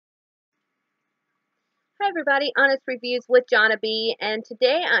Hi everybody, Honest Reviews with Jonna B, and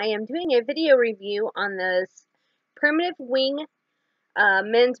today I am doing a video review on this primitive wing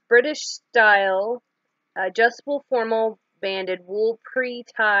men's British style adjustable formal banded wool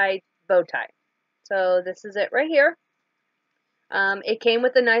pre-tied bow tie. So this is it right here. It came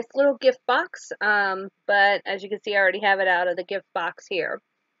with a nice little gift box, but as you can see I already have it out of the gift box here.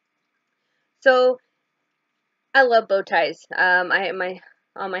 So I love bow ties. I have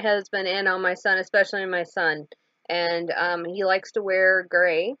on my husband and on my son, especially my son. And he likes to wear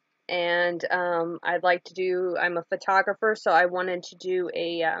gray. And I'd like to do, I'm a photographer, so I wanted to do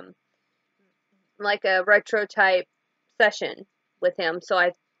a, like a retro type session with him. So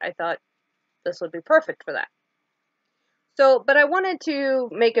I thought this would be perfect for that. So, but I wanted to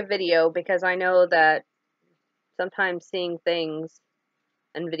make a video because I know that sometimes seeing things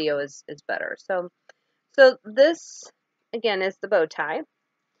in video is better. So this, again, is the bow tie.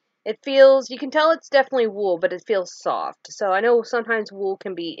 It feels, you can tell it's definitely wool, but it feels soft. So I know sometimes wool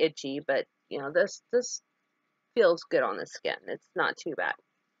can be itchy, but you know, this feels good on the skin. It's not too bad.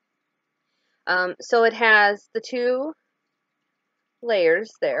 So it has the two layers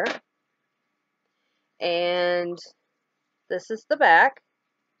there. And this is the back.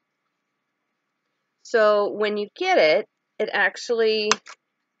 So when you get it, it actually,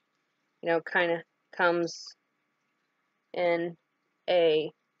 you know, kind of comes in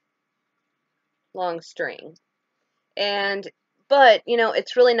a long string. But, you know,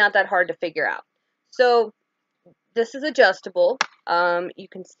 it's really not that hard to figure out. So this is adjustable. You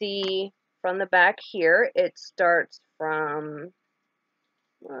can see from the back here, it starts from,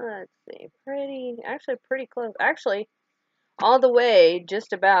 let's see, pretty close. Actually, all the way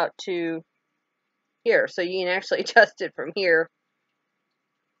just about to here. So you can actually adjust it from here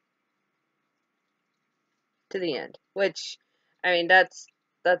to the end, which, I mean, that's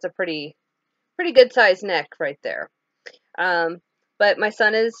a pretty good size neck right there. But my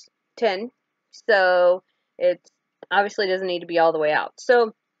son is 10, so it obviously doesn't need to be all the way out.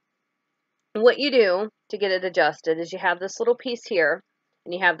 So what you do to get it adjusted is you have this little piece here,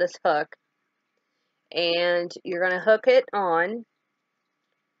 and you have this hook, and you're going to hook it on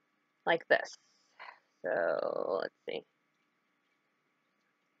like this. So let's see,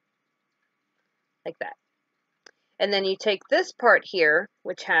 like that. And then you take this part here,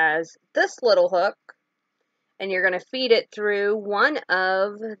 which has this little hook, and you're going to feed it through one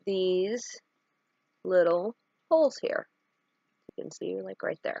of these little holes here. You can see, like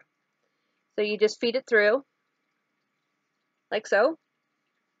right there. So you just feed it through, like so,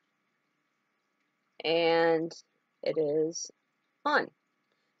 and it is on.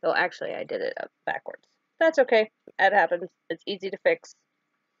 So actually I did it up backwards. That's okay. That happens. It's easy to fix.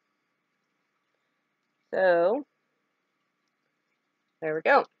 So there we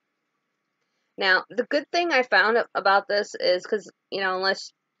go. Now, the good thing I found about this is because, you know,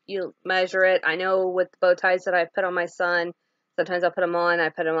 unless you measure it, I know with the bow ties that I put on my son, sometimes I put them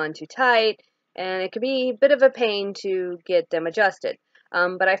on too tight, and it can be a bit of a pain to get them adjusted.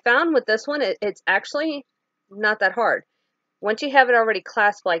 But I found with this one, it's actually not that hard. Once you have it already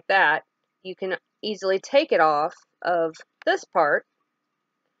clasped like that, you can easily take it off of this part,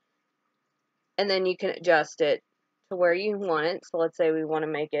 and then you can adjust it to where you want it. So let's say we want to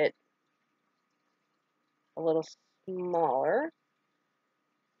make it a little smaller.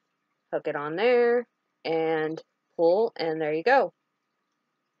 Hook it on there and pull, and there you go.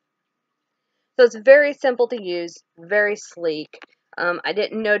 So it's very simple to use, very sleek. I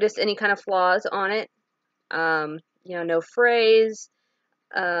didn't notice any kind of flaws on it. You know, no frays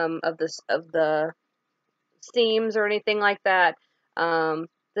of the seams or anything like that.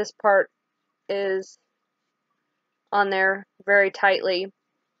 This part is on there very tightly.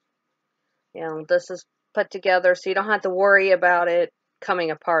 You know, this is put together so you don't have to worry about it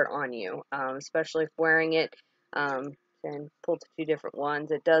coming apart on you, especially if wearing it. And pull to two different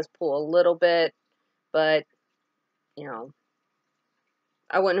ones. It does pull a little bit, but you know,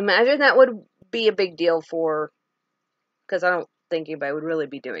 I wouldn't imagine that would be a big deal because I don't think anybody would really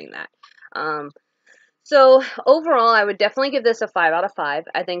be doing that. So overall, I would definitely give this a 5 out of 5.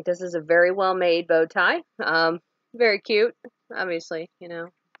 I think this is a very well made bow tie. Very cute, obviously, you know,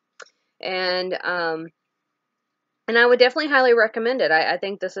 and I would definitely highly recommend it. I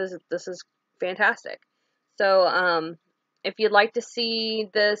think this is fantastic. So if you'd like to see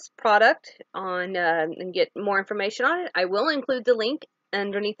this product on and get more information on it, I will include the link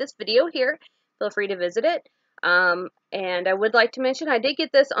underneath this video here. Feel free to visit it. And I would like to mention I did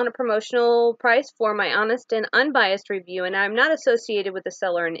get this on a promotional price for my honest and unbiased review, and I'm not associated with the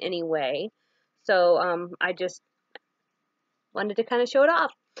seller in any way. So I just wanted to kind of show it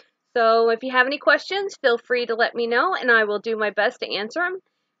off. So if you have any questions, feel free to let me know, and I will do my best to answer them.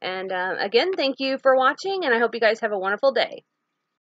 And again, thank you for watching, and I hope you guys have a wonderful day.